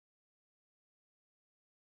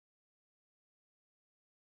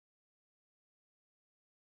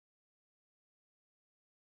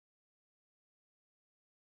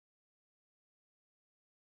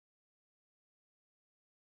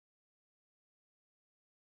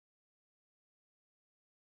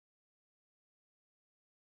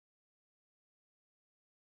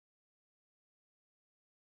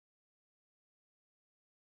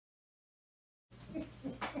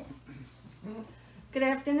Good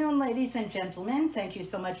afternoon, ladies and gentlemen. Thank you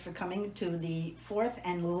so much for coming to the fourth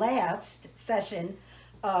and last session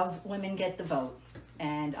of Women Get the Vote.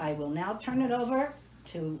 And I will now turn it over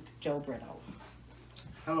to Joe Britto.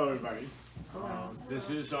 Hello, everybody. This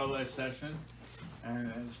is our last session, and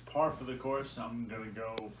as par for the course, I'm going to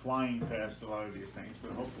go flying past a lot of these things,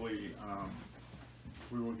 but hopefully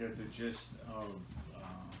we will get the gist of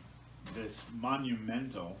this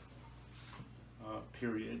monumental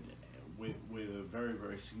period with a very,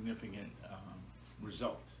 very significant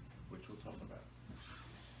result, which we'll talk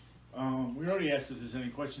about. We already asked if there's any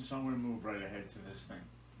questions, so I'm going to move right ahead to this thing.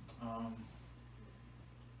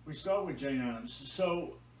 We start with Jane Addams.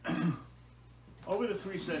 So, over the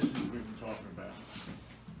 3 sessions we've been talking about,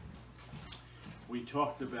 we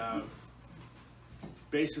talked about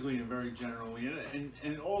basically and very generally,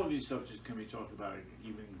 and all of these subjects can be talked about at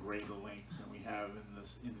even greater length than we have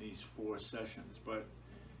in these 4 sessions, but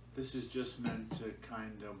this is just meant to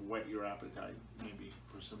kind of whet your appetite, maybe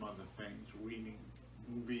for some other things, reading,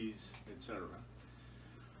 movies, etc.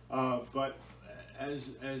 But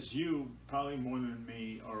as you, probably more than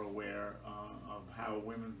me, are aware of how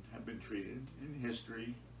women have been treated in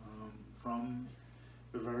history from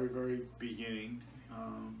the very, very beginning,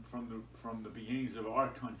 from the beginnings of our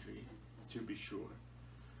country, to be sure.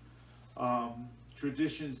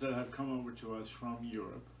 Traditions that have come over to us from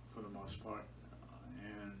Europe, for the most part,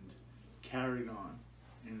 and carried on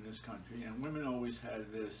in this country. And women always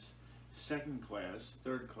had this second class,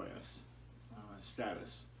 third class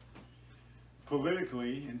status.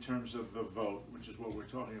 Politically, in terms of the vote, which is what we're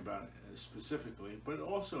talking about specifically, but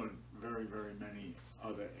also in very, very many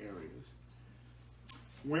other areas.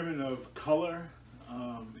 Women of color,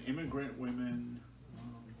 immigrant women,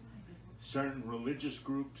 certain religious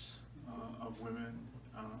groups of women,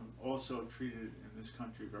 also treated in this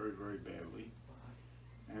country very, very badly.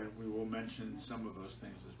 And we will mention some of those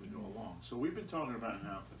things as we go along. So we've been talking about it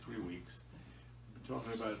now for 3 weeks. We've been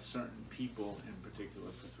talking about certain people in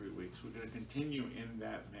particular for 3 weeks. We're going to continue in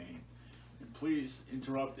that vein. And please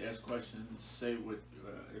interrupt, ask questions, say what,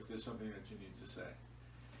 if there's something that you need to say.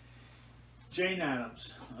 Jane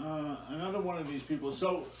Addams, another one of these people.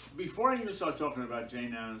 So before I even start talking about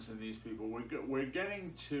Jane Addams and these people, we're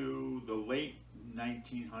getting to the late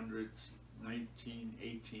 1900s,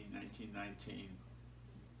 1918, 1919,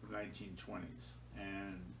 1920s,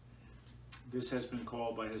 and this has been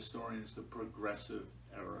called by historians the progressive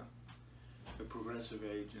era, the progressive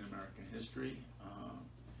age in American history.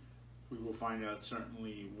 We will find out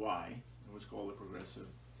certainly why it was called the progressive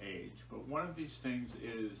age, but one of these things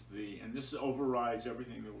is and this overrides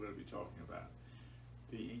everything that we're going to be talking about,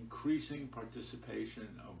 the increasing participation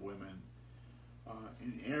of women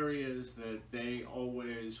in areas that they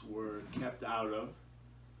always were kept out of,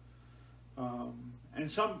 and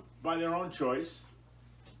some by their own choice,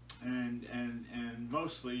 and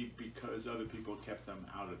mostly because other people kept them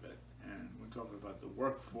out of it. And we're talking about the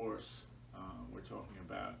workforce, we're talking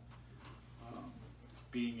about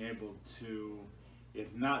being able to,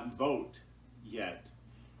 if not vote yet,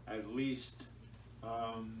 at least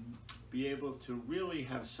be able to really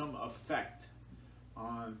have some effect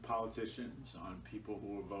on politicians, on people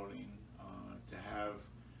who are voting, to have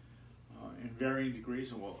in varying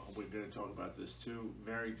degrees, and we're going to talk about this too,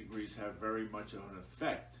 varying degrees have very much of an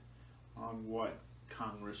effect on what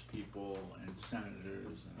Congress people and senators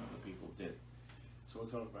and other people did. So we'll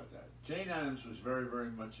talk about that. Jane Addams was very,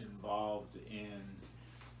 very much involved in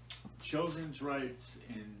children's rights,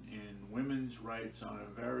 in women's rights on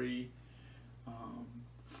a very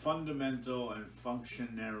fundamental and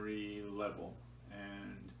functionary level,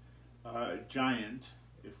 and a giant,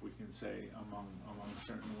 if we can say, among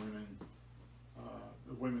certain women,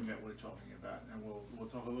 the women that we're talking about, and we'll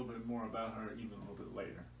talk a little bit more about her even a little bit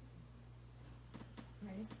later.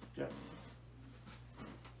 Ready? Yeah.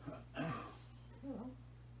 Hello.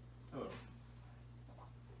 Hello.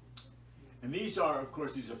 And these are, of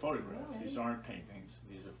course, these are photographs. Right. These aren't paintings.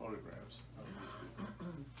 These are photographs of these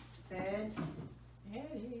people. Ed?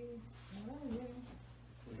 Eddie, where are you?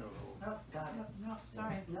 We have a little, Oh, got it. No,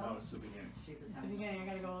 sorry. no, it's the beginning. She was At the having, beginning, I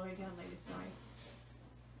gotta go all the way down, ladies, sorry.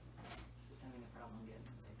 she's having a problem getting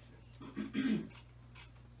the pictures.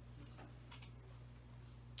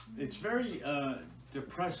 It's very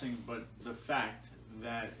depressing, but the fact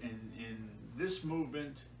that in this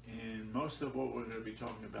movement, in most of what we're going to be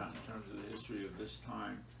talking about in terms of the history of this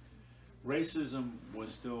time, racism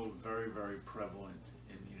was still very, very prevalent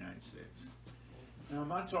in the United States. Now, I'm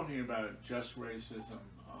not talking about just racism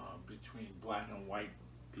between black and white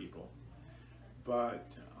people, but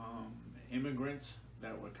immigrants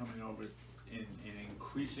that were coming over in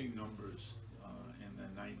increasing numbers in the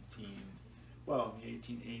well, in the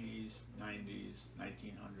 1880s, 90s,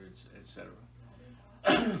 1900s, etc.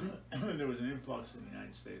 There was an influx in the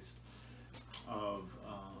United States of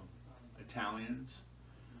Italians,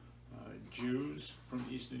 Jews from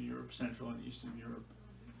Eastern Europe, Central and Eastern Europe,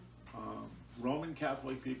 Roman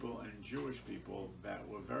Catholic people and Jewish people that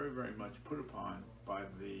were very, very much put upon by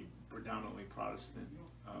the predominantly Protestant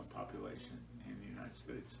population in the United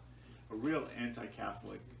States. A real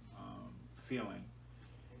anti-Catholic feeling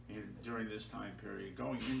during this time period,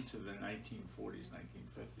 going into the 1940s,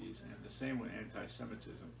 1950s, and the same with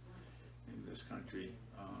anti-Semitism in this country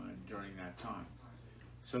during that time.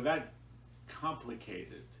 So that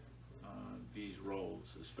complicated these roles,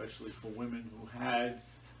 especially for women who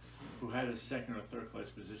had a second or third class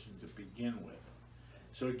position to begin with.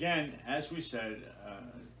 So again, as we said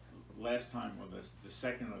last time, or the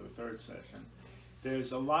second or the third session,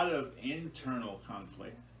 there's a lot of internal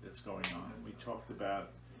conflict that's going on. We talked about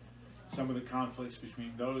some of the conflicts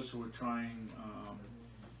between those who are trying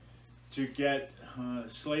to get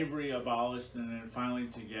slavery abolished, and then finally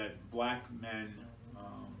to get black men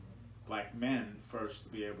first to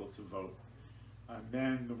be able to vote. And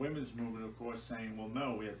then the women's movement, of course, saying, well,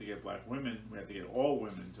 no, we have to get black women, we have to get all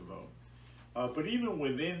women to vote. But even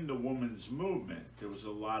within the women's movement, there was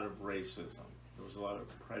a lot of racism. There was a lot of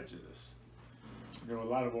prejudice. There were a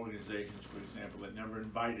lot of organizations, for example, that never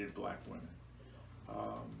invited black women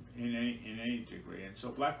in any degree. And so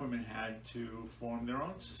black women had to form their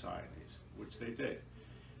own societies, which they did.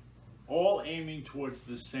 All aiming towards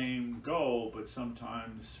the same goal, but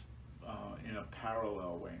sometimes in a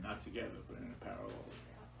parallel way, not together, but in a parallel way.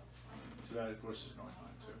 So that, of course, is going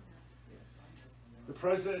on too. The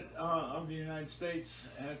President of the United States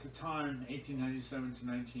at the time, 1897 to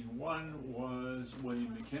 1901, was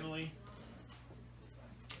William McKinley.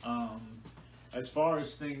 As far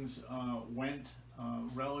as things went,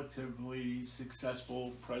 relatively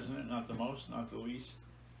successful president, not the most, not the least,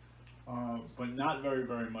 but not very,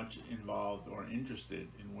 very much involved or interested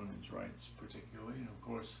in women's rights particularly. And of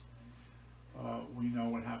course, we know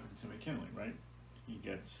what happened to McKinley, right? He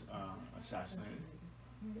gets assassinated.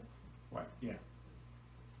 What? Yeah.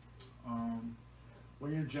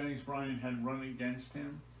 William Jennings Bryan had run against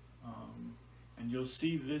him. And you'll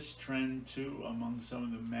see this trend too among some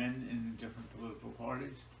of the men in the different political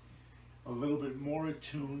parties. A little bit more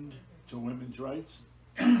attuned to women's rights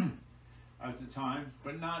at the time,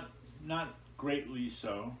 but not greatly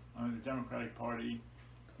so. The Democratic Party,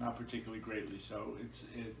 not particularly greatly so.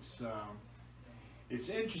 It's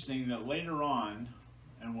interesting that later on,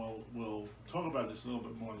 and we'll talk about this a little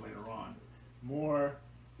bit more later on, more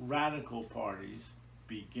radical parties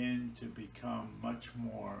begin to become much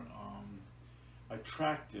more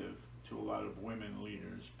attractive to a lot of women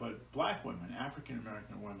leaders, but black women, African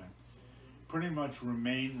American women, pretty much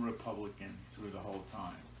remain Republican through the whole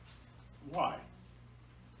time. Why?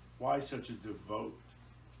 Why such a devout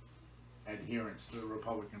adherence to the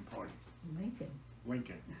Republican Party?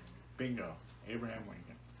 Lincoln. Bingo. Abraham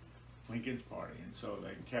Lincoln. Lincoln's party. And so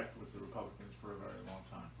they kept with the Republicans for a very long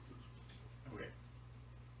time. Okay.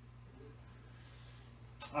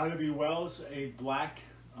 Ida B. Wells, a black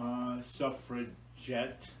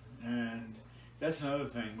suffragette, and that's another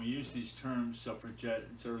thing. We use these terms, suffragette,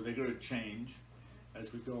 so they're going to change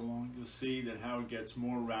as we go along. You'll see that how it gets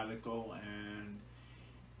more radical and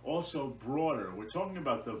also broader. We're talking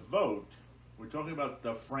about the vote. We're talking about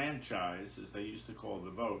the franchise, as they used to call the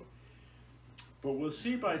vote. But we'll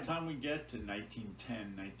see by the time we get to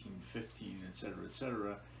 1910, 1915, et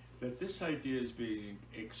cetera, that this idea is being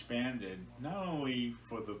expanded not only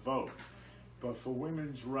for the vote, but for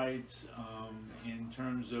women's rights in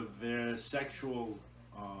terms of their sexuality,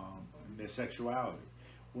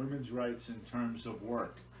 women's rights in terms of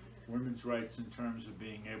work, women's rights in terms of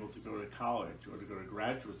being able to go to college or to go to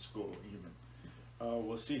graduate school even.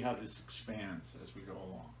 We'll see how this expands as we go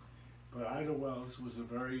along. But Ida Wells was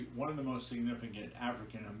one of the most significant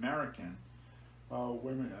African American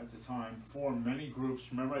women at the time, formed many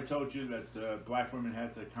groups. Remember I told you that black women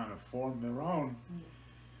had to kind of form their own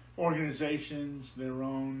organizations, their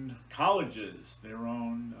own colleges, their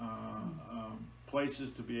own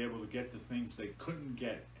places to be able to get the things they couldn't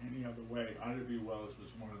get any other way. Ida B. Wells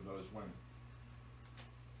was one of those women.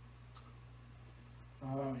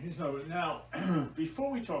 Now,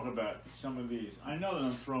 before we talk about some of these, I know that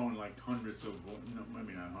I'm throwing like hundreds of, no,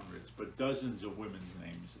 maybe not hundreds, but dozens of women's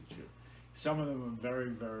names at you. Some of them are very,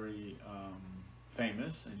 very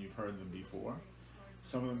famous, and you've heard them before.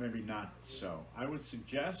 Some of them maybe not so. I would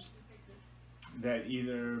suggest that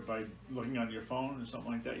either by looking on your phone or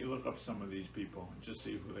something like that, you look up some of these people and just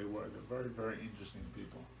see who they were. They're very, very interesting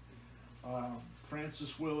people.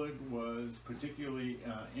 Frances Willard was particularly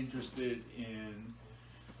interested in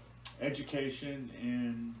education,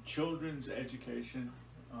 in children's education,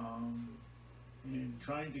 in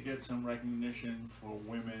trying to get some recognition for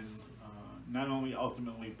women, not only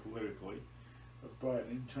ultimately politically, but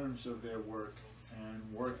in terms of their work,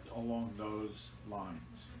 and worked along those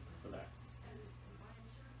lines for that.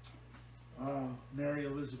 Mary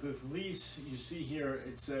Elizabeth Lease, you see here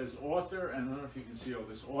it says author, and I don't know if you can see all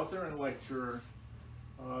this, author and lecturer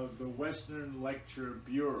of the Western Lecture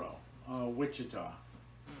Bureau, Wichita,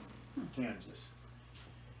 Kansas.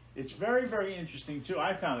 It's very, very interesting too.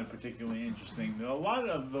 I found it particularly interesting that a lot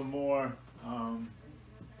of the more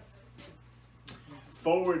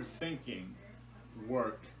forward-thinking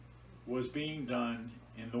work was being done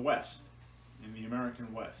in the West, in the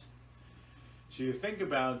American West. So you think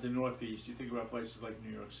about the Northeast, you think about places like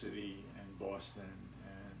New York City and Boston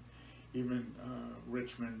and even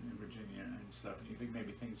Richmond in Virginia and stuff, and you think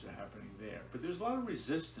maybe things are happening there. But there's a lot of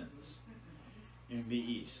resistance in the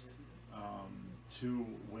East to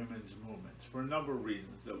women's movements for a number of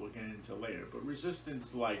reasons that we'll get into later. But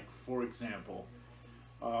resistance like, for example,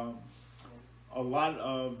 a lot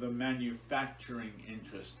of the manufacturing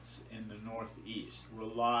interests in the Northeast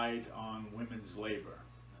relied on women's labor,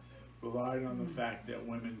 relied on the fact that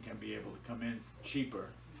women can be able to come in cheaper,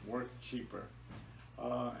 work cheaper.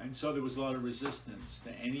 And so there was a lot of resistance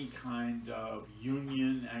to any kind of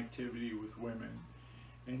union activity with women,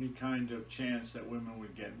 any kind of chance that women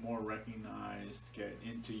would get more recognized, get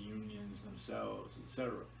into unions themselves,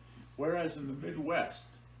 etc. Whereas in the Midwest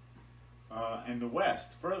and the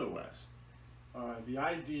West, further West, the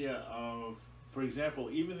idea of, for example,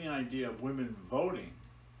 even the idea of women voting,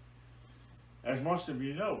 as most of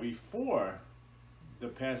you know, before the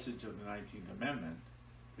passage of the 19th Amendment,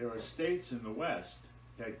 there are states in the West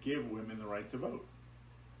that give women the right to vote.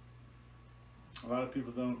 A lot of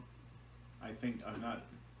people don't, I think, are not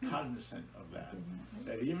cognizant of that.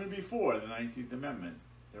 That even before the 19th Amendment,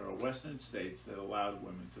 there are Western states that allowed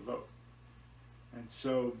women to vote. And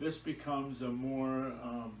so this becomes a more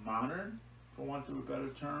modern, for want of a better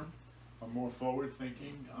term, a more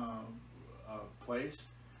forward-thinking place.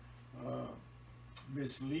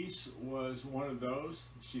 Miss Lease was one of those.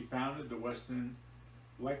 She founded the Western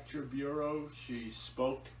Lecture Bureau. She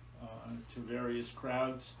spoke to various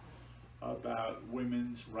crowds about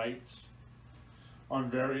women's rights on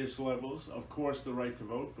various levels. Of course, the right to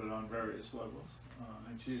vote, but on various levels.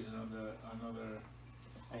 And she's another,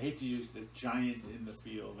 I hate to use the giant in the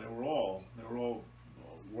field. They were all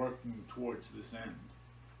working towards this end.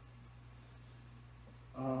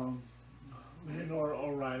 Leonora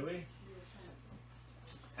O'Reilly,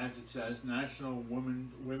 as it says, National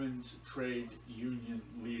Women's Trade Union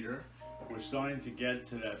leader. We're starting to get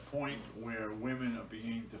to that point where women are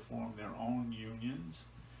beginning to form their own unions.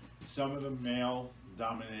 Some of the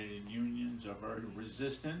male-dominated unions are very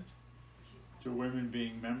resistant to women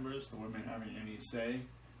being members, to women having any say.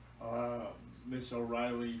 Miss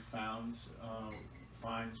O'Reilly finds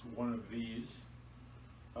one of these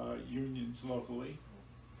unions locally,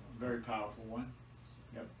 a very powerful one.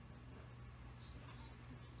 Yep.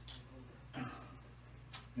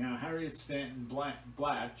 Now, Harriet Stanton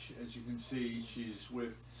Blatch, as you can see, she's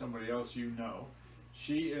with somebody else you know.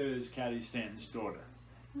 She is Cady Stanton's daughter.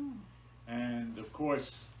 And of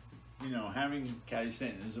course, you know, having Cady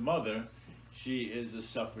Stanton as a mother, she is a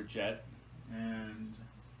suffragette and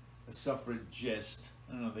a suffragist.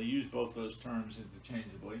 I don't know, they use both those terms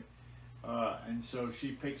interchangeably. And so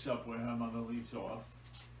she picks up where her mother leaves off.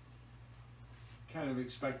 Kind of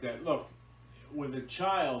expect that. Look, with a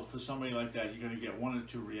child, for somebody like that, you're going to get one or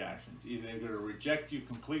two reactions. Either they're going to reject you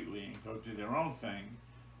completely and go do their own thing,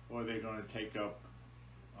 or they're going to take up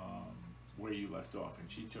where you left off. And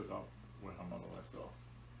she took up where her mother left off.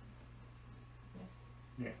 Yes.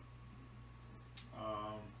 Yeah.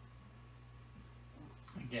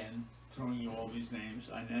 Again, throwing you all these names.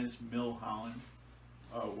 Inez Milholland.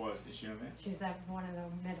 What, is she on there? She's that one in the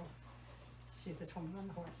middle. She's the woman on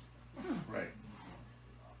the horse. Right.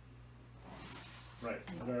 Right.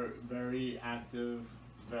 Very, very active,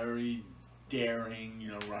 very daring,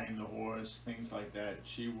 you know, riding the horse, things like that.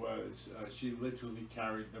 She was, she literally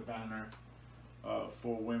carried the banner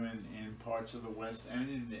for women in parts of the West and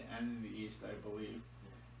in the East, I believe.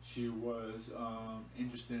 She was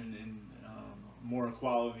interested in more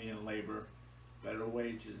equality in labor, better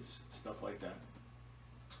wages, stuff like that.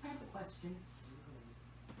 I have a question.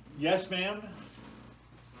 Yes, ma'am?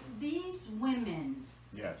 These women,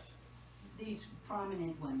 Yes. these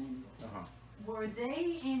prominent women, Uh-huh. were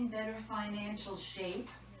they in better financial shape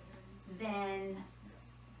than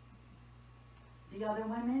the other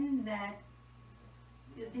women that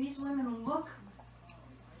these women look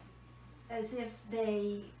as if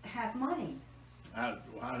they have money.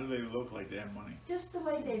 How do they look like they have money? Just the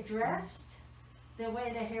way they're dressed, the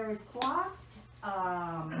way their hair is coiffed,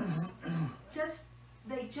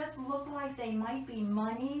 they just look like they might be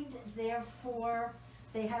moneyed, therefore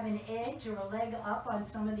they have an edge or a leg up on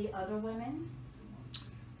some of the other women.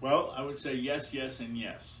 Well, I would say yes, yes, and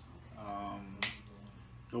yes.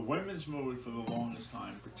 The women's movement for the longest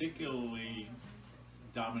time, particularly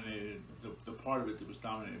dominated, the part of it that was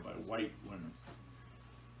dominated by white women,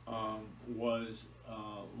 was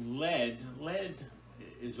led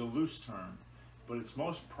is a loose term, but its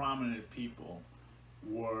most prominent people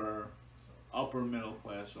were upper middle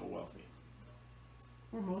class or wealthy.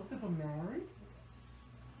 Were most of them married?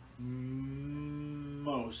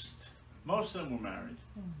 Most of them were married,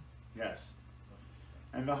 yes.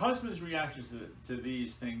 And the husband's reactions to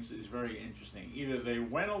these things is very interesting. Either they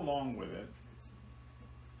went along with it,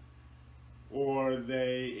 or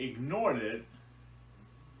they ignored it,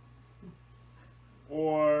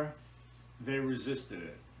 or they resisted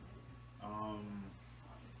it.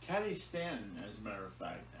 Cathy Stanton, as a matter of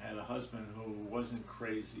fact, had a husband who wasn't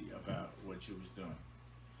crazy about what she was doing.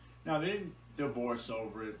 Now, they didn't divorce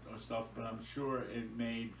over it or stuff, but I'm sure it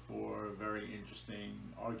made for very interesting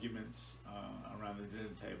arguments around the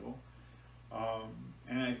dinner table.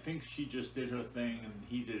 And I think she just did her thing and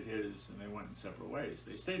he did his, and they went in separate ways.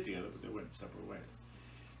 They stayed together, but they went in separate ways.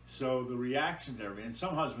 So the reaction to everything, and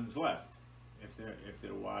some husbands left if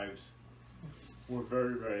their wives were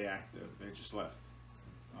very, very active. They just left.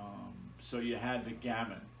 So you had the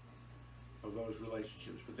gamut of those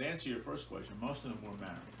relationships. But to answer your first question, most of them were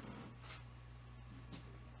married.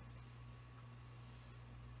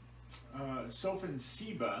 Sophie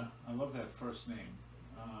Seba, I love that first name,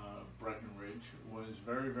 Breckenridge, was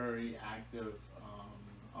very, very active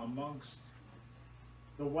amongst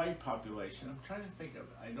the white population. I'm trying to think of,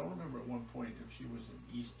 I don't remember at one point if she was an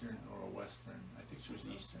Eastern or a Western. I think she was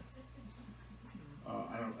Eastern.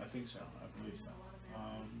 I think so, I believe so.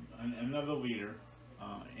 Another leader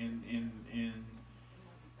in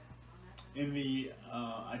the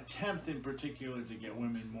attempt in particular to get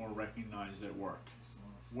women more recognized at work.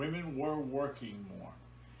 Women were working more.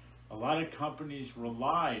 A lot of companies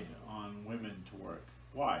relied on women to work.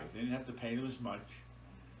 Why? They didn't have to pay them as much.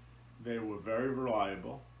 They were very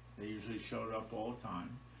reliable. They usually showed up all the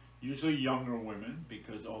time. Usually younger women,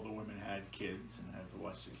 because older women had kids and had to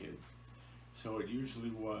watch the kids. So it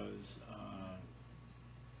usually was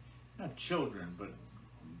not children, but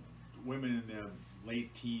women in their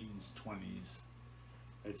late teens, 20s,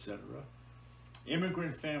 etc.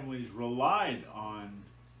 Immigrant families relied on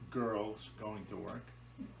girls going to work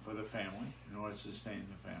for the family in order to sustain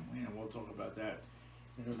the family, and we'll talk about that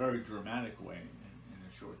in a very dramatic way in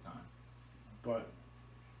a short time. But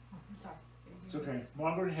I'm sorry. it's okay.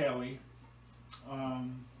 Margaret Haley,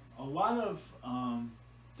 a lot of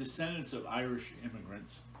descendants of Irish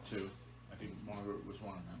immigrants too. I think Margaret was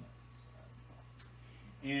one of them.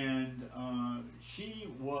 And she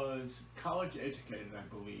was college educated, I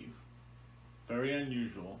believe, very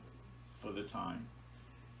unusual for the time,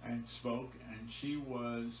 and spoke, and she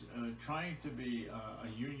was trying to be a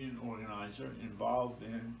union organizer involved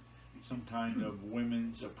in some kind of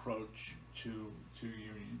women's approach to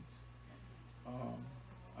unions.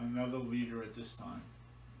 Another leader at this time.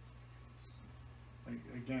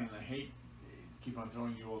 Again, I hate keep on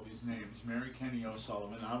throwing you all these names. Mary Kenny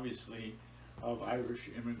O'Sullivan, obviously of Irish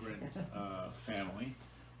immigrant family.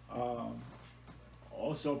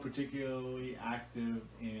 Also particularly active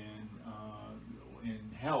in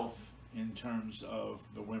health in terms of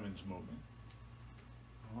the women's movement.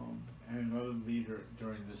 And another leader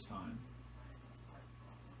during this time.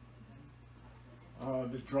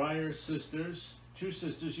 The Dreyer sisters, two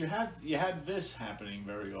sisters. You had this happening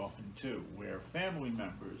very often too, where family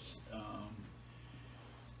members,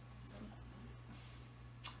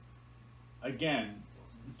 again,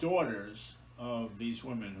 daughters of these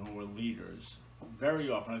women who were leaders, very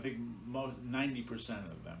often, I think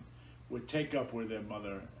 90% of them, would take up where their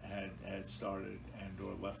mother had started and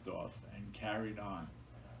or left off and carried on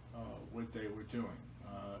what they were doing.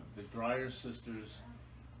 The Dreyer sisters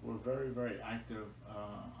were very, very active,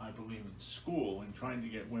 I believe, in school and trying to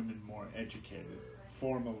get women more educated,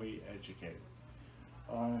 formally educated.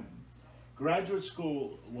 Graduate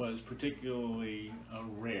school was particularly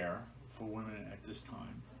rare for women at this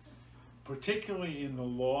time, particularly in the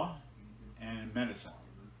law and medicine.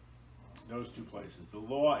 Those two places. The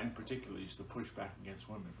law in particular used to push back against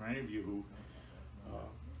women. For any of you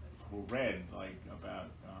who read like about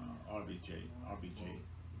RBG,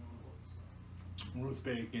 Ruth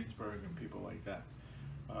Bader Ginsburg and people like that.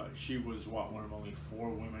 She was one of only 4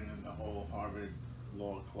 women in the whole Harvard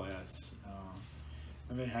law class,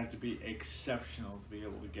 and they had to be exceptional to be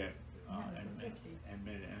able to get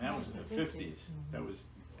admitted, and that was in the 50s. That was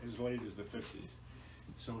as late as the 50s.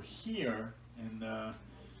 So here in the,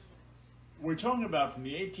 we're talking about from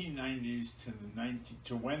the 1890s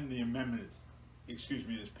to when the amendment,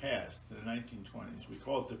 is passed, to the 1920s. We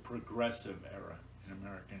call it the progressive era in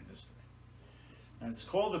American history. And it's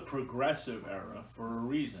called the progressive era for a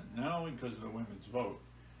reason, not only because of the women's vote,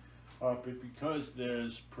 but because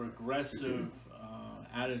there's progressive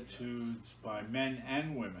attitudes by men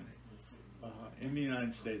and women in the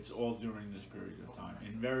United States all during this period of time,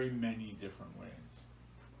 in very many different ways.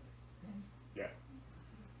 Yeah.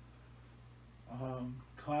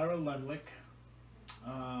 Clara Lemlich.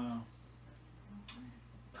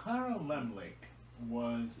 Clara Lemlich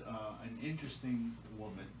was an interesting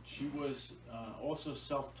woman. She was also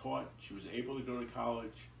self-taught. She was able to go to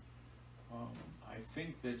college. I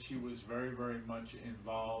think that she was very, very much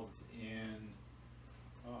involved in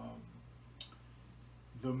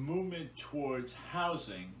the movement towards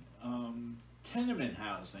housing. Tenement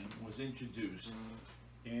housing was introduced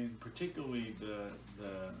in particularly the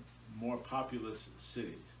more populous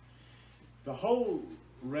cities. The whole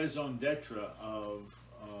raison d'etre of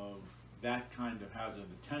that kind of housing,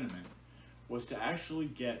 the tenement, was to actually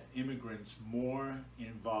get immigrants more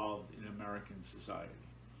involved in American society.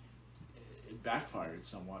 It backfired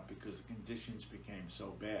somewhat because the conditions became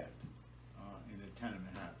so bad in the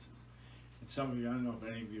tenement houses. And some of you, I don't know if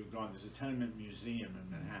any of you have gone, there's a tenement museum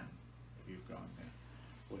in Manhattan, if you've gone there,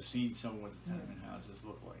 or seen some of what the tenement houses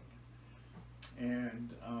look like.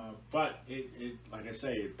 And, but it, like I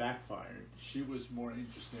say, it backfired. She was more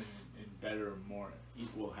interested in better, more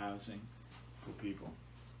equal housing for people.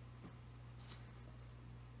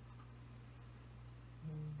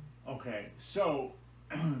 Okay, so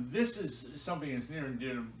this is something that's near and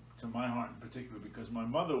dear to my heart in particular because my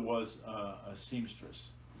mother was a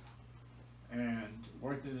seamstress and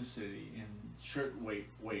worked in the city in shirt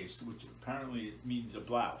waist, which apparently means a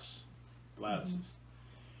blouse, blouses.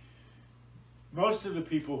 Most of the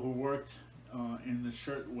people who worked in the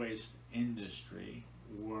shirtwaist industry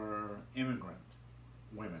were immigrant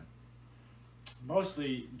women,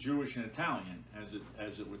 mostly Jewish and Italian,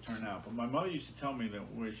 as it would turn out. But my mother used to tell me that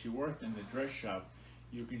where she worked in the dress shop,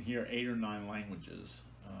 you can hear 8 or 9 languages.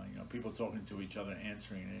 You know, people talking to each other,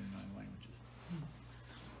 answering in 8 or 9 languages.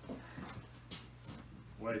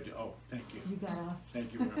 What did you? Oh, thank you. You got off.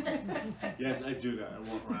 Thank you very much. Yes, I do that. I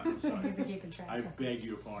walk around. I'm sorry. You've been keeping track. I beg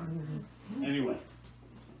your pardon. Anyway,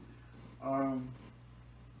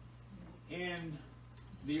 in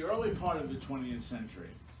the early part of the 20th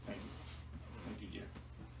century, thank you, dear.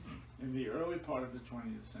 In the early part of the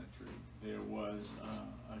 20th century, there was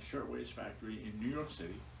a shirtwaist factory in New York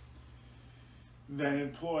City that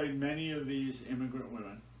employed many of these immigrant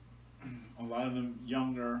women, a lot of them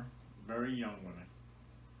younger, very young women,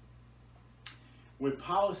 with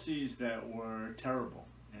policies that were terrible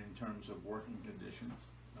in terms of working conditions,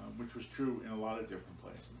 which was true in a lot of different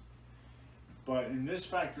places. But in this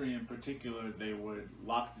factory in particular, they would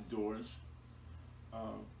lock the doors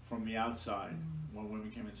from the outside when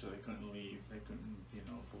women came in, so they couldn't leave, they couldn't, you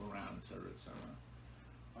know, fool around, et cetera, et cetera.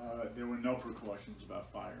 There were no precautions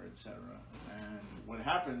about fire, et cetera. And what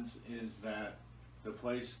happens is that the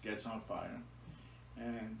place gets on fire,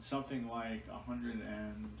 and something like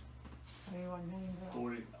 141 men and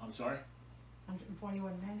girls. I'm sorry?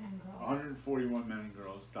 141 men and girls. 141 men and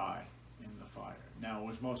girls die in the fire. Now, it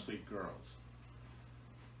was mostly girls.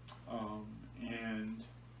 And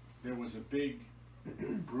there was a big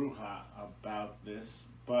brouhaha about this,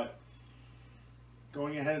 but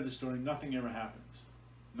going ahead of the story, nothing ever happens.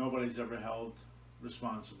 Nobody's ever held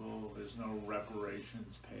responsible. There's no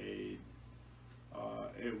reparations paid.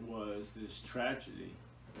 It was this tragedy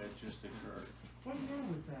that just occurred. What year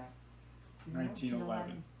was that?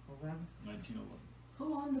 1911. 11? 1911.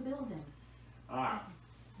 Who owned the building?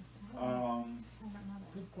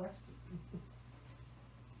 Good question.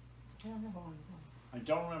 I don't know how I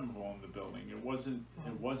don't remember who owned the building. It wasn't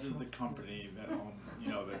the company that owned, you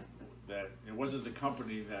know, that it wasn't the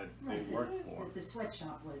company that they worked for. The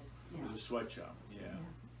sweatshop was, you It know. was a sweatshop, yeah.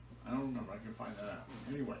 I don't remember, I can find that out.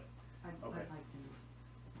 Anyway, I'd okay. like to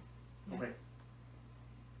know. Okay.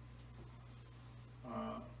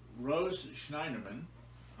 Rose Schneiderman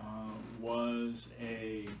was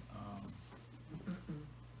a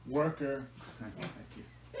worker,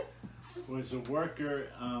 was a worker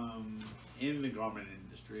in the garment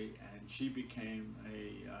industry, and she became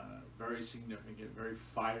a very significant, very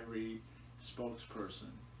fiery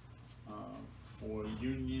spokesperson for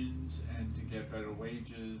unions and to get better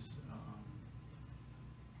wages,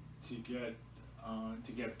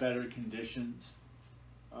 to get better conditions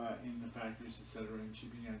in the factories, etc. And she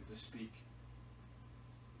began to speak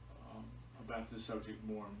about this subject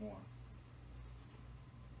more and more.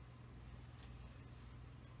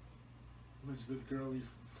 Elizabeth Gurley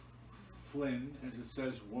Flynn, as it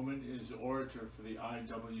says, woman is orator for the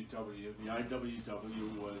IWW. The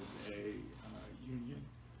IWW was a union,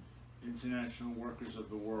 International Workers of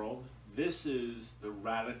the World. This is the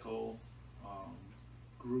radical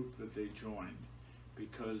group that they joined,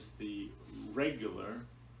 because the regular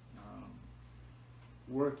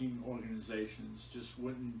working organizations just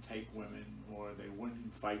wouldn't take women, or they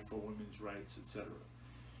wouldn't fight for women's rights, etc.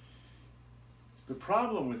 The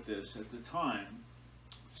problem with this at the time,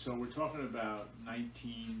 so we're talking about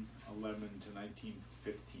 1911 to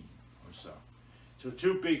 1915 or so. So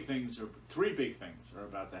three big things are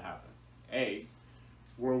about to happen. A,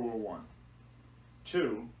 World War I.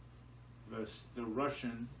 Two, the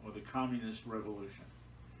Russian or the Communist Revolution.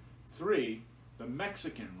 Three, the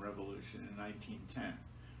Mexican Revolution in 1910.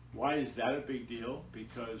 Why is that a big deal?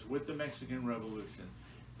 Because with the Mexican Revolution,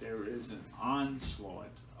 there is an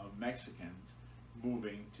onslaught of Mexicans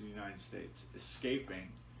moving to the United States, escaping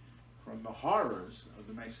from the horrors of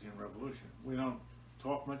the Mexican Revolution. We don't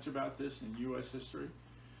talk much about this in U.S. history,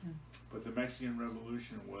 but the Mexican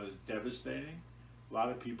Revolution was devastating. A lot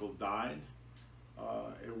of people died.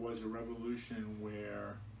 It was a revolution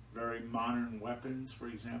where very modern weapons, for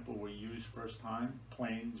example, were used first time,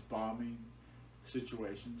 planes, bombing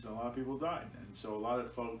situations, and a lot of people died. And so a lot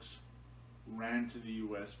of folks ran to the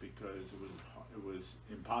U.S. because it was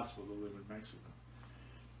impossible to live in Mexico.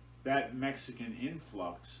 That Mexican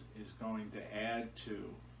influx is going to add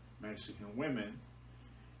to Mexican women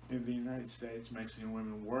in the United States, Mexican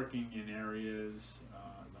women working in areas,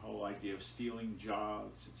 the whole idea of stealing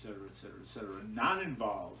jobs, et cetera, et cetera, et cetera, not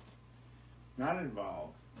involved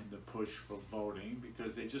in the push for voting,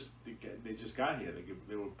 because they just got here.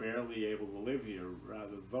 They were barely able to live here,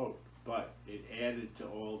 rather vote. But it added to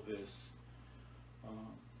all this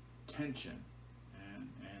tension, and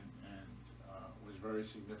was very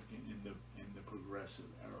significant in the progressive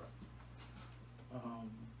era.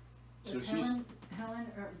 So Is Helen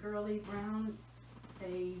Gurley Brown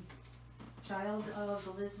a child of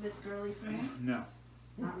Elizabeth Gurley Flynn? No.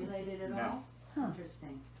 Not related at No. all? Huh.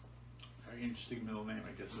 Interesting. Very interesting middle name.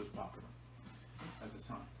 I guess it was popular at the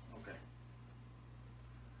time. Okay.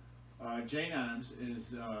 Jane Addams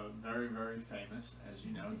is very, very famous, as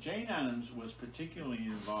you know. Jane Addams was particularly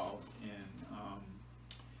involved in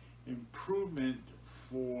improvement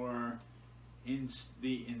for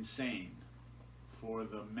the insane, for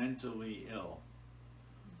the mentally ill.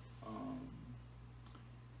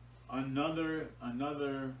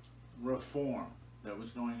 Another reform that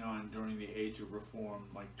was going on during the age of reform,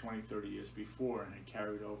 like 20, 30 years before, and had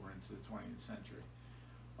carried over into the 20th century.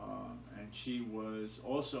 And she was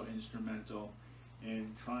also instrumental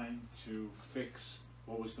in trying to fix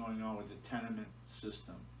what was going on with the tenement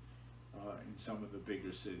system in some of the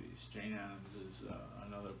bigger cities. Jane Addams is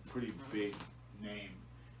another pretty big name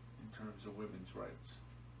in terms of women's rights.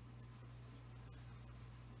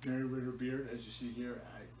 Mary Ritter Beard, as you see here,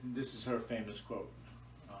 this is her famous quote.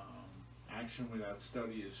 Action without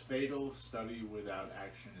study is fatal, study without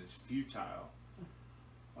action is futile.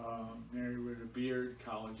 Mary Ritter Beard,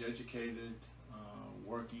 college educated,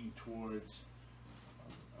 working towards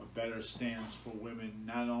a better stance for women,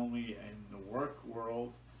 not only in the work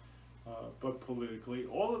world, but politically.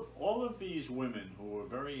 All of these women who were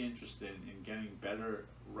very interested in getting better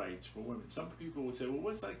rights for women. Some people would say, well,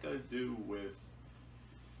 what's that got to do with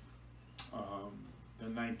the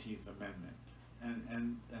 19th Amendment?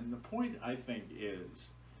 And the point, I think, is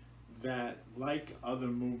that, like other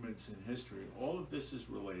movements in history, all of this is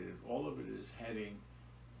related. All of it is heading.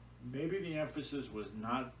 Maybe the emphasis was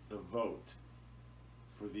not the vote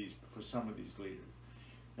for some of these leaders.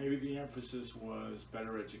 Maybe the emphasis was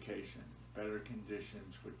better education, better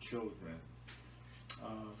conditions for children,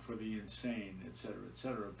 for the insane, et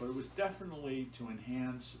cetera, but it was definitely to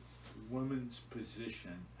enhance women's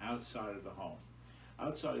position outside of the home,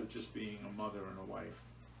 outside of just being a mother and a wife,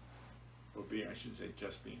 or I shouldn't say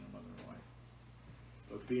just being a mother and a wife,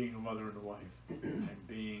 but being a mother and a wife, and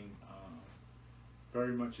being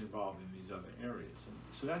very much involved in these other areas. And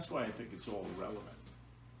so that's why I think it's all relevant.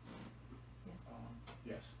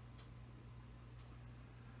 Yes. Yes.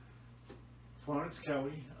 Florence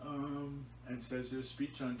Kelly, and says there's a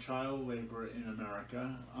speech on child labor in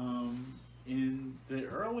America. In the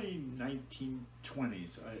early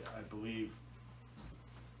 1920s, I believe,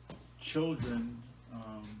 children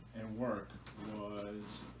and work was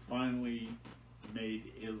finally made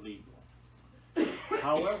illegal.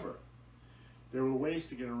 However, there were ways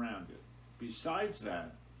to get around it. Besides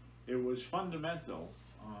that, it was fundamental,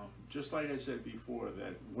 just like I said before,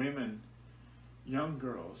 that women, young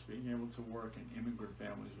girls, being able to work in immigrant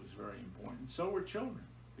families was very important. So were children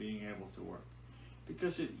being able to work,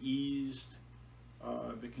 because it eased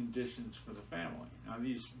the conditions for the family. Now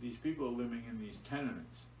these people are living in these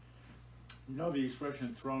tenements. You know the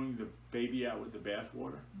expression throwing the baby out with the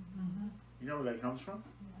bathwater? Mm-hmm. You know where that comes from?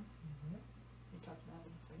 Yes. We talked about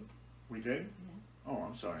it this week. We did? Yeah. Oh,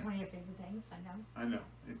 I'm sorry. It's one of your favorite things, I know. I know.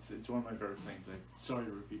 It's one of my favorite things. I'm sorry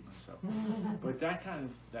to repeat myself. But that kind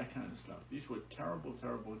of stuff. These were terrible,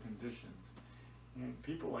 terrible conditions. And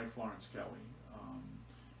people like Florence Kelly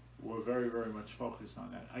were very, very much focused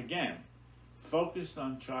on that. Again, focused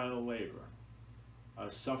on child labor.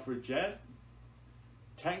 A suffragette,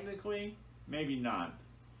 technically, maybe not,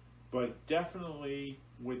 but definitely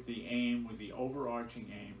with the aim, with the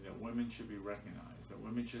overarching aim that women should be recognized, that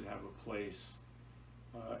women should have a place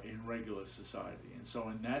in regular society. And so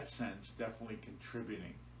in that sense, definitely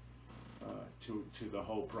contributing to the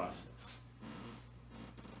whole process.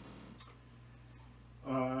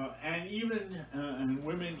 And even, and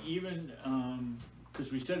women even,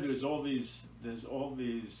 because we said there's all these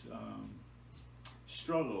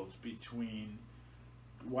struggles between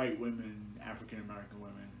white women, African American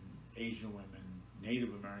women, Asian women, Native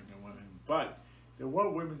American women, but there were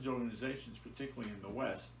women's organizations, particularly in the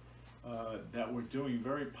West, that were doing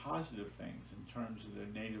very positive things in terms of their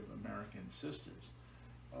Native American sisters.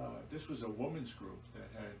 This was a women's group that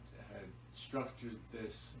had structured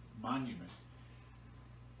this monument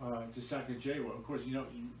to Sacagawea. Of course, you know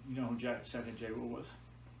who Sacagawea was?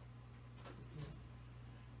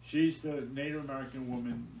 She's the Native American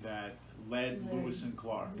woman that led Lewis and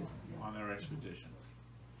Clark on their expedition.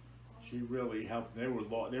 She really helped. They were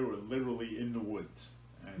literally in the woods,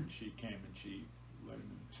 and she came and she led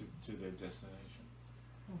them to their destination.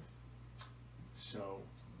 So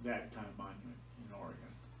that kind of monument in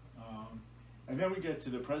Oregon. And then we get to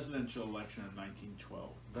the presidential election in 1912.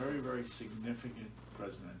 Very, very significant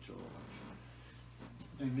presidential election.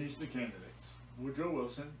 And these are the candidates. Woodrow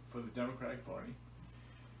Wilson for the Democratic Party.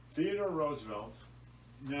 Theodore Roosevelt.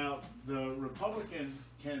 Now, the Republican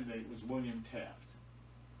candidate was William Taft.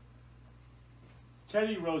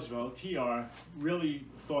 Teddy Roosevelt, TR, really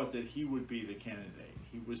thought that he would be the candidate.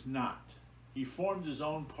 He was not. He formed his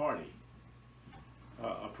own party,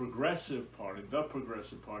 a progressive party, the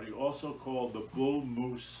Progressive Party, also called the Bull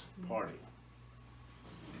Moose Party.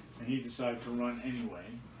 And he decided to run anyway.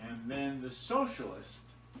 And then the socialist,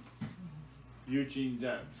 Eugene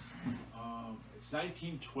Debs. It's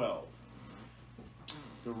 1912.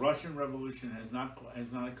 The Russian Revolution has not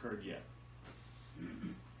occurred yet.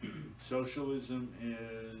 Socialism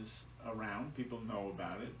is around. People know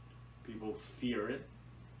about it. People fear it,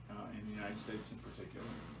 in the United States in particular.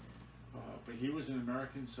 But he was an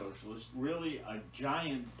American socialist, really a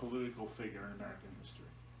giant political figure in American history.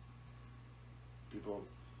 People,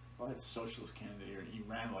 well, the socialist candidate, he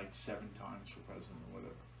ran like 7 times for president or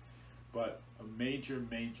whatever. But a major,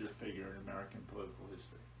 major figure in American political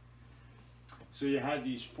history. So you had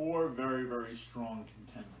these 4 very, very strong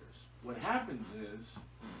contenders. What happens is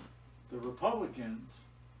the Republicans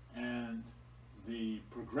and the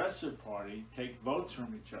Progressive Party take votes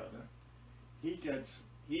from each other.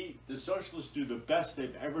 The socialists do the best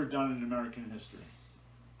they've ever done in American history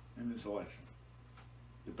in this election.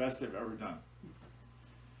 The best they've ever done.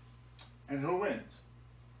 And who wins?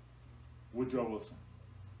 Woodrow Wilson.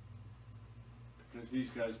 Because these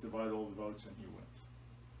guys divide all the votes and he wins.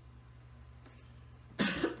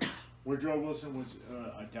 Woodrow Wilson was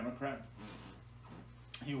a Democrat.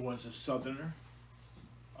 He was a Southerner.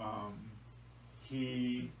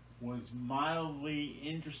 He was mildly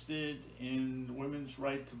interested in women's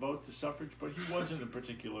right to vote, to suffrage, but he wasn't a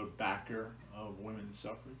particular backer of women's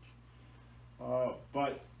suffrage.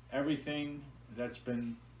 But everything that's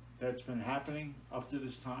been happening up to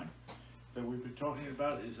this time that we've been talking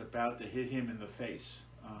about is about to hit him in the face,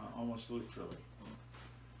 almost literally.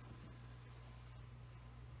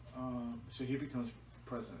 So he becomes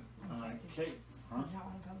president. Kate, huh? Did you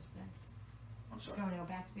want to go next? I'm sorry. You want to go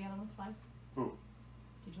back to the other one slide? Who?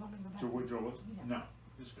 Did you want me to go back To Woodrow Wilson? Yeah. No,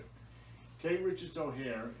 it's good. Kate Richards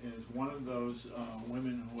O'Hare is one of those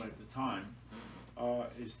women who at the time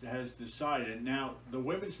has decided. Now, the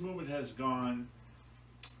women's movement has gone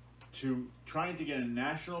to trying to get a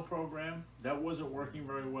national program. That wasn't working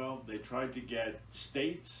very well. They tried to get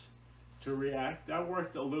states to react. That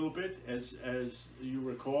worked a little bit, as you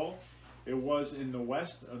recall. It was in the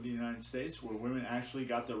west of the United States where women actually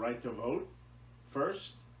got the right to vote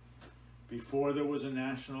first. Before there was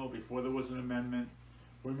before there was an amendment,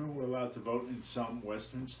 women were allowed to vote in some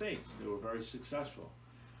western states. They were very successful.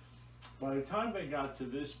 By the time they got to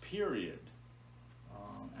this period,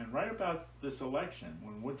 and right about this election,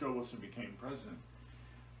 when Woodrow Wilson became president,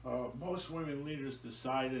 most women leaders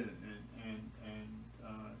decided, and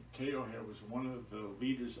Kay O'Hare was one of the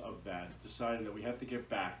leaders of that, decided that we have to get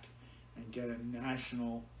back and get a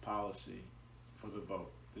national policy for the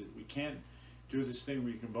vote. That we can't do this thing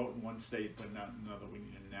where you can vote in one state but not in another. We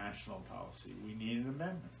need a national policy. We need an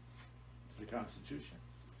amendment to the Constitution.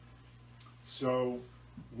 So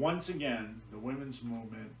once again, the women's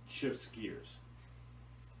movement shifts gears.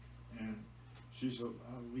 And she's a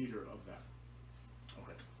leader of that.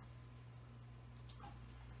 Okay.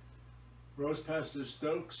 Rose Pastor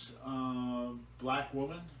Stokes, black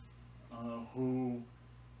woman who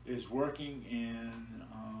is working in,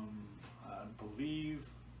 I believe,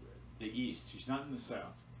 the East. She's not in the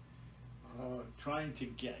South. Trying to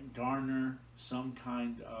garner some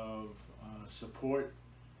kind of support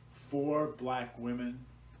for black women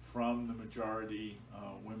from the majority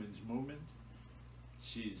women's movement.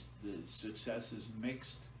 The success is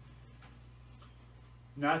mixed.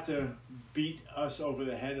 Not to beat us over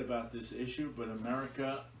the head about this issue, but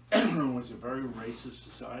America was a very racist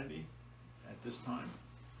society at this time.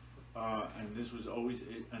 And this was always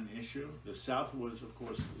an issue. The South was, of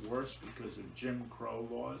course, worse because of Jim Crow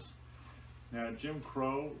laws. Now, Jim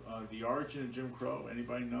Crow, the origin of Jim Crow,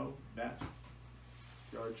 anybody know that?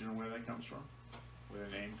 The origin of where that comes from? Where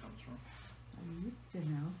the name comes from? I used to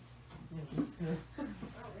know.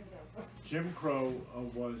 Jim Crow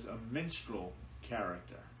was a minstrel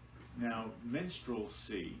character. Now,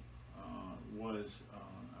 minstrelsy was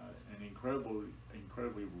an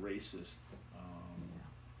incredibly racist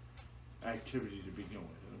activity to begin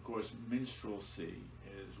with. And of course, minstrelsy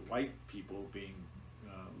is white people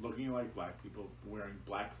looking like black people, wearing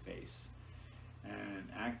blackface,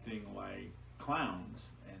 and acting like clowns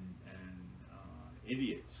and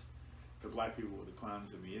idiots. The black people were the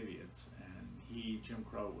clowns and the idiots, and Jim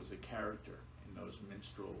Crow, was a character in those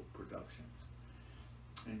minstrel productions.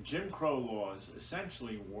 And Jim Crow laws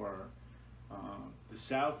essentially were the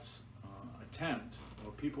South's attempt,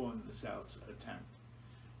 or people in the South's attempt,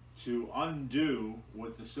 to undo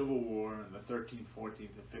what the Civil War and the 13th, 14th,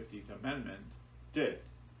 and 15th Amendment did,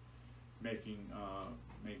 making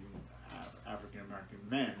African American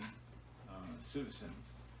men citizens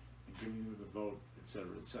and giving them the vote, etc.,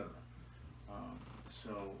 etc.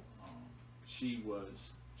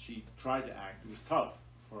 She tried to act. It was tough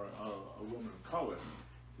for a woman of color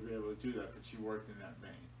to be able to do that, but she worked in that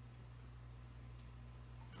vein.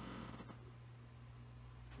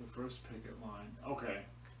 The first picket line. Okay.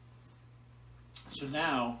 So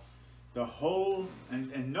now, the whole,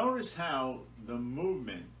 and notice how the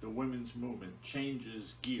movement, the women's movement,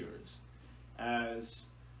 changes gears as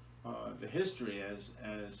the history, as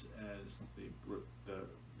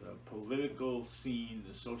the political scene,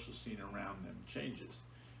 the social scene around them changes.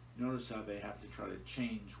 Notice how they have to try to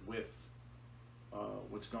change with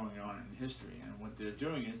what's going on in history. And what they're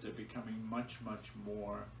doing is they're becoming much, much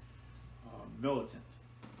more militant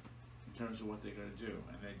in terms of what they're going to do.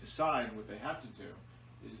 And they decide what they have to do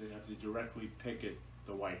is they have to directly picket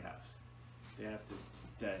the White House. They have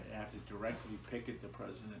to directly picket the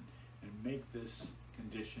president and make this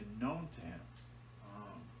condition known to him.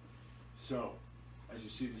 So, as you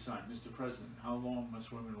see the sign, Mr. President, how long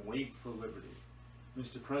must women wait for liberty?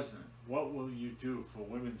 Mr. President, what will you do for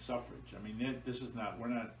women's suffrage? I mean, this is not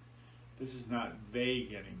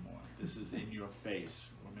vague anymore. This is in your face.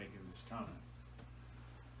 We're making this comment.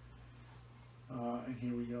 And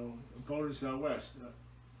here we go. Voters out west.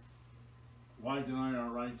 Why deny our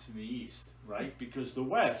rights in the East, right? Because the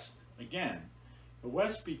West, again, the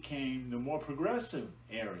West became the more progressive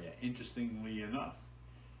area, interestingly enough.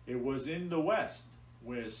 It was in the West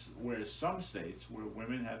where some states where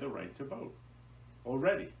women had the right to vote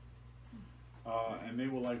already. And they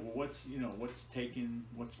were like, well, what's taking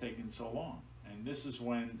so long? And this is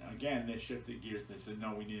when, again, they shifted gears. They said,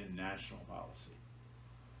 no, we need a national policy.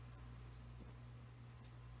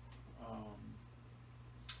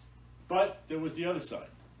 But there was the other side,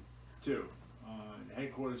 too.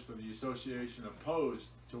 Headquarters for the association opposed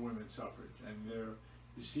to women's suffrage. And there,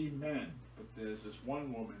 you see men, but there's this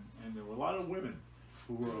one woman, and there were a lot of women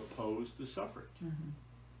who were opposed to suffrage. Mm-hmm.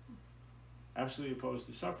 Absolutely opposed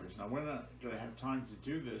to suffrage. Now, we're not going to have time to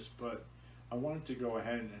do this, but I wanted to go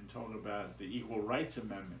ahead and talk about the Equal Rights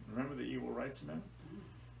Amendment. Remember the Equal Rights Amendment?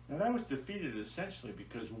 Now, that was defeated essentially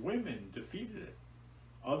because women defeated it.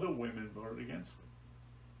 Other women voted against it.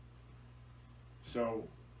 So,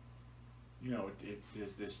 you know,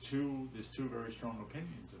 there's two very strong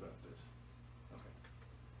opinions about this.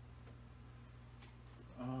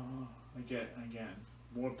 Okay. Again,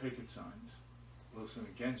 more picket signs. Wilson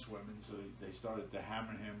against women, so they started to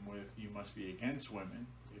hammer him with, you must be against women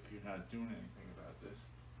if you're not doing anything about this.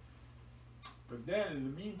 But then, in the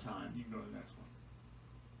meantime, you can go to the next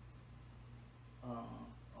one.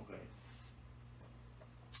 Okay.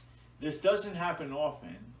 This doesn't happen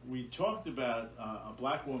often. We talked about a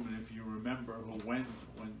black woman, if you remember, who went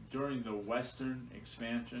during the Western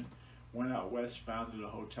expansion, went out west, founded a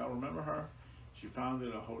hotel. Remember her? She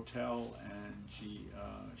founded a hotel, and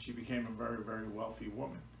she became a very, very wealthy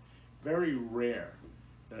woman. Very rare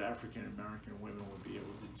that African American women would be able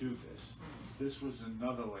to do this. This was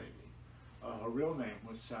another lady. Her real name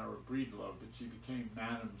was Sarah Breedlove, but she became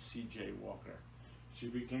Madam C.J. Walker. She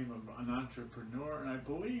became an entrepreneur, and I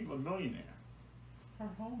believe a millionaire. Her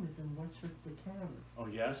home is in Westchester County. Oh,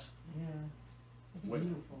 yes? Yeah. It's What?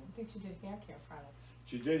 beautiful. I think she did hair care products.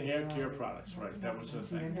 She did hair care Right. products, right? That was her She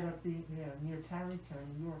thing. ended up being, near Tarrytown,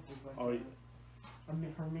 New York, was like Oh,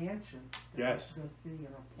 her mansion. that Yes. you Go see, you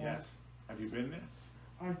know. Yes. Have you been there?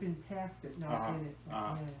 I've been past it, not Uh-huh. in it. But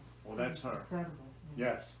Uh-huh. yeah. Well, that's her. Incredible.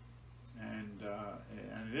 Yeah. Yes. And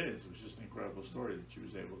it is. It was just an incredible story that she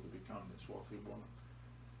was able to become this wealthy woman.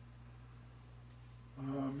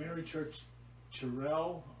 Mary Church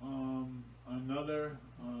Terrell, another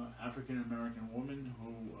African American woman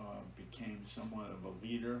who became somewhat of a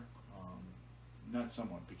leader, not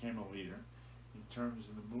somewhat, became a leader in terms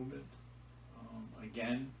of the movement.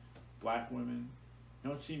 Again, black women. You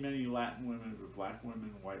don't see many Latin women, but black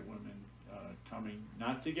women, white women coming,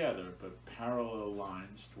 not together, but parallel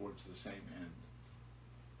lines towards the same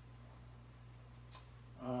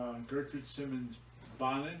end. Gertrude Simmons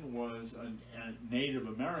Bonin was a Native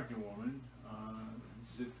American woman.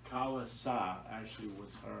 Zitkala Sa actually was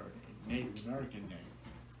her Native American name.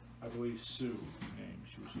 I believe Sioux name.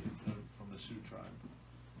 She was from the Sioux tribe.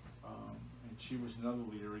 And she was another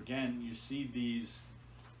leader. Again, you see these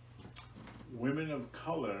women of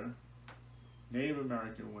color, Native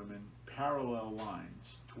American women, parallel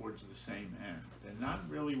lines towards the same end. They're not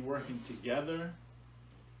really working together.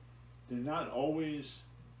 They're not always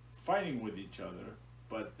fighting with each other,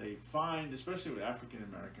 but they find, especially with African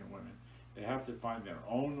American women, they have to find their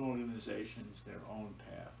own organizations, their own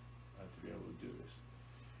path to be able to do this.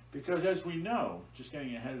 Because as we know, just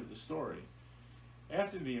getting ahead of the story,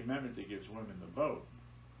 after the amendment that gives women the vote,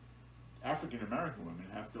 African American women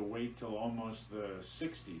have to wait till almost the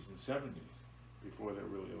 60s and 70s before they're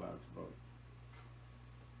really allowed to vote.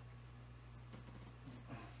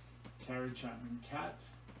 Carrie Chapman Catt,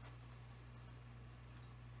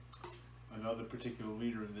 another particular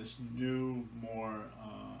leader in this new, more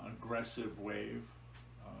aggressive wave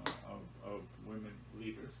of women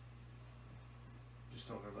leaders. Just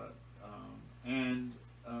talking about,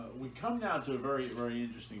 we come now to a very, very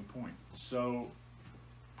interesting point. So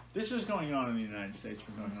this is going on in the United States,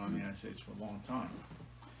 been going on in the United States for a long time.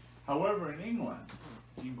 However, in England,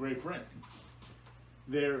 in Great Britain,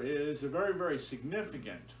 there is a very, very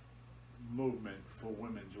significant movement for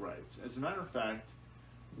women's rights. As a matter of fact,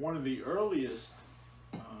 one of the earliest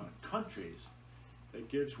countries that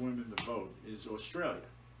gives women the vote is Australia.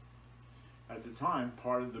 At the time,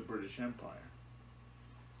 part of the British Empire.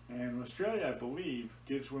 And Australia, I believe,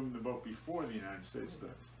 gives women the vote before the United States does.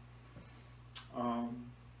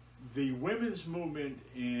 The women's movement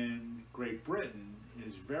in Great Britain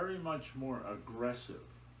is very much more aggressive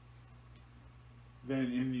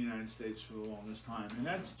than in the United States for the longest time. And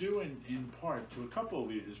that's due in part to a couple of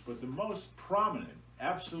leaders, but the most prominent,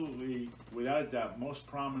 absolutely, without a doubt, most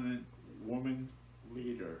prominent woman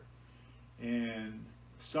leader in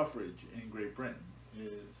suffrage in Great Britain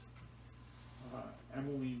is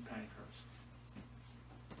Emmeline Pankhurst.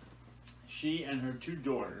 She and her two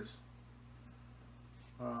daughters,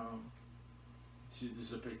 this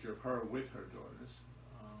is a picture of her with her daughters,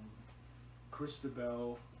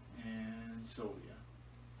 Christabel and Sylvia,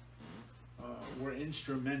 were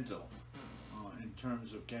instrumental in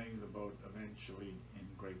terms of getting the vote eventually in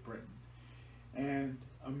Great Britain. And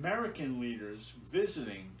American leaders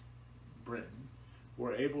visiting Britain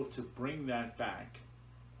were able to bring that back.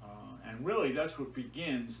 And really, that's what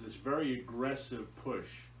begins this very aggressive push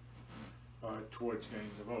towards getting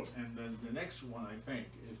the vote. And then the next one, I think,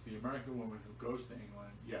 is the American woman who goes to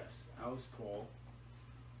England. Yes, Alice Paul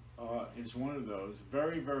is one of those.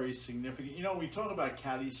 Very, very significant. You know, we talk about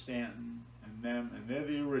Cady Stanton and them, and they're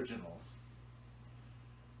the originals,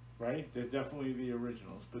 right? They're definitely the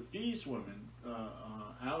originals. But these women,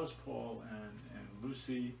 Alice Paul and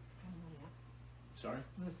Lucy, sorry?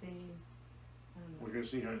 Lucy, I don't know. We're gonna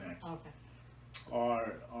see her next. Okay.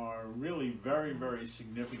 Are really very, very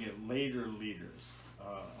significant later leaders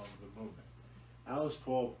of the movement. Alice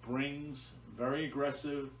Paul brings very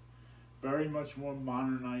aggressive, very much more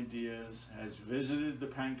modern ideas, has visited the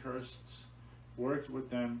Pankhursts, worked with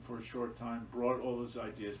them for a short time, brought all those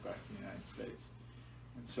ideas back to the United States.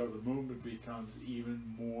 And so the movement becomes even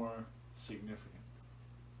more significant.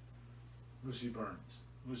 Lucy Burns.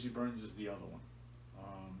 Lucy Burns is the other one.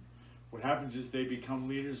 What happens is they become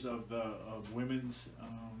leaders of women's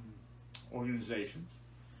organizations.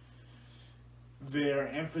 Their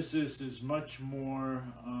emphasis is much more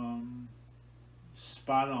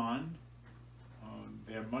spot on.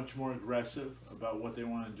 They're much more aggressive about what they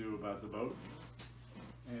want to do about the vote.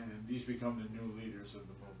 And these become the new leaders of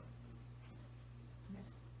the movement. Yes.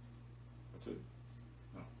 That's it.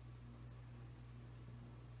 No.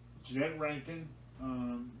 Jeanette Rankin,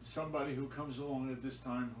 somebody who comes along at this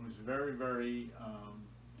time who's very, very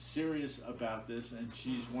serious about this, and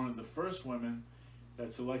she's one of the first women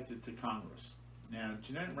that's elected to Congress. Now,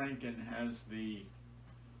 Jeanette Rankin has the,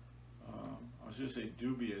 I was going to say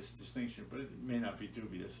dubious distinction, but it may not be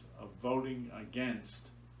dubious, of voting against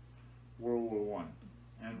World War I.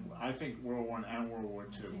 And I think World War I and World War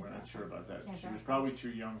II, we're not sure about that. She was probably too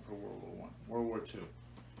young for World War I. World War II.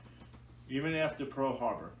 Even after Pearl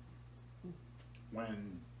Harbor,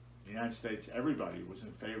 when the United States, everybody was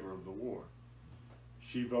in favor of the war,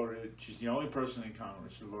 she voted, she's the only person in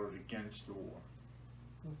Congress who voted against the war.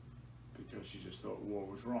 Because she just thought war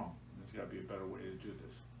was wrong. There's got to be a better way to do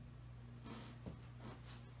this.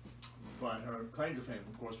 But her claim to fame,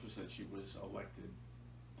 of course, was that she was elected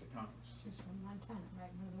to Congress. She was from Montana,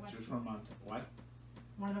 right? One of the She was Western. from Montana. What?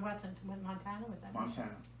 One of the Westerns. Montana, was that?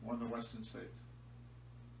 Montana, one of the western states.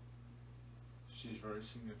 She's very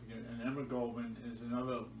significant. And Emma Goldman is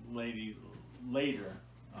another lady later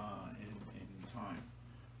in time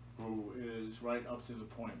who is right up to the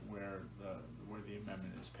point where the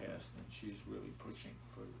amendment is passed, and she's really pushing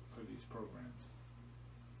for these programs.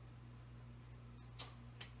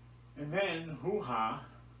 And then, hoo-ha,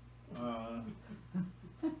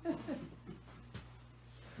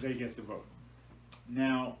 they get the vote.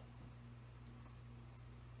 Now,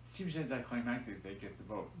 it seems anticlimactic they get the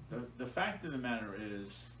vote. The fact of the matter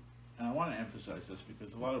is, and I want to emphasize this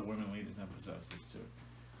because a lot of women leaders emphasize this too,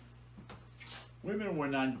 women were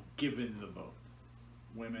not given the vote.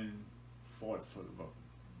 Women fought for the vote.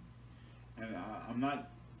 And I'm not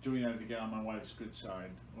doing that to get on my wife's good side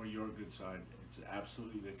or your good side. It's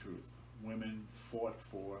absolutely the truth. Women fought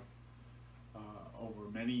for, over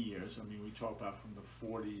many years, I mean, we talk about from the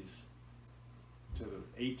 40s to the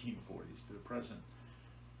 1840s to the present,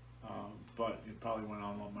 but it probably went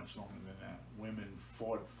on much longer than that. Women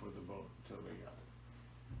fought for the vote until they got it.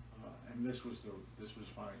 And this was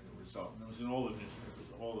finally the result. And it was in all the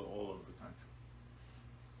newspapers, all over the country.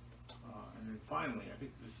 And then finally, I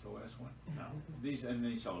think this is the last one. No, they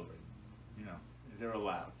celebrate. You know, they're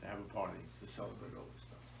allowed to have a party to celebrate all this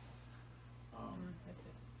stuff. That's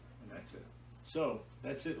it. And that's it. So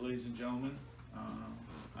that's it, ladies and gentlemen.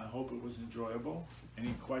 I hope it was enjoyable.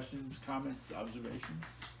 Any questions, comments, observations?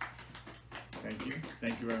 Thank you.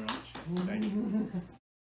 Thank you very much. Thank you.